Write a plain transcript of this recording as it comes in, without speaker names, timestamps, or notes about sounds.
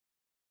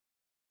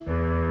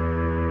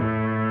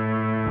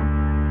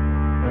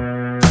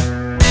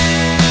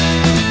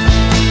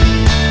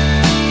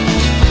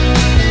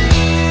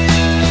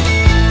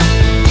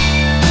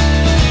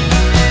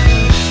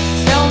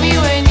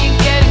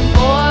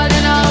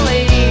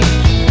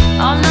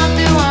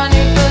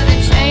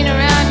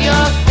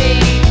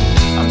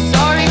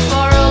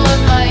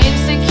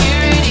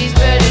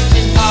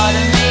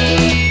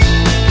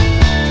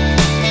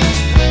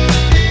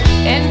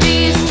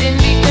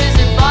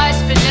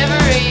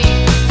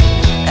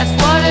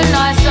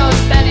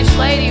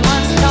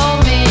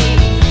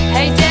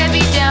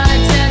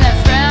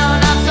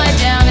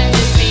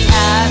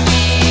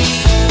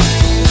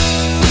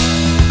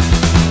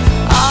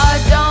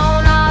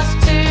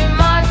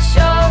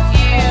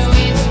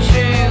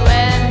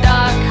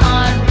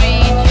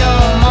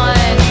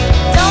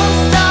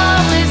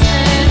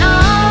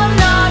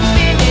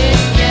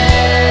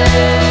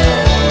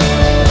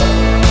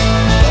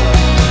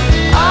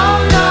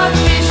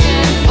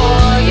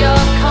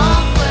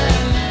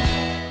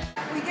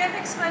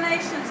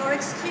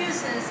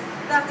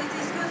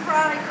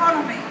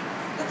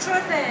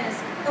affairs.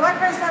 The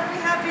weapons that we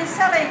have been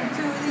selling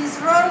to these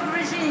rogue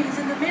regimes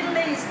in the Middle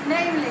East,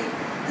 namely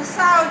the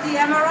Saudi,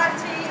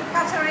 Emirati,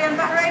 Qatari and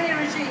Bahraini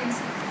regimes,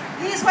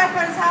 these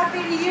weapons have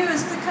been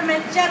used to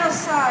commit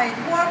genocide,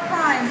 war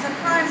crimes and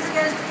crimes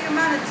against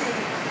humanity.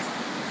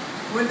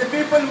 When the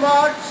people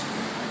march,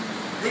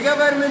 the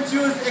government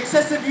used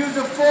excessive use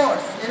of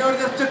force in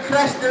order to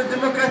crush the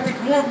democratic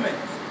movement.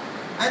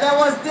 And I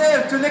was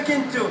there to look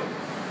into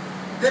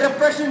the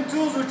repression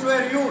tools which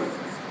were used.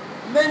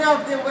 Many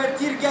of them were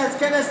tear gas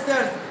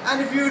canisters,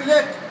 and if you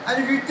look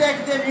and if you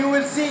take them, you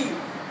will see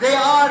they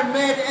are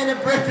made in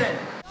Britain.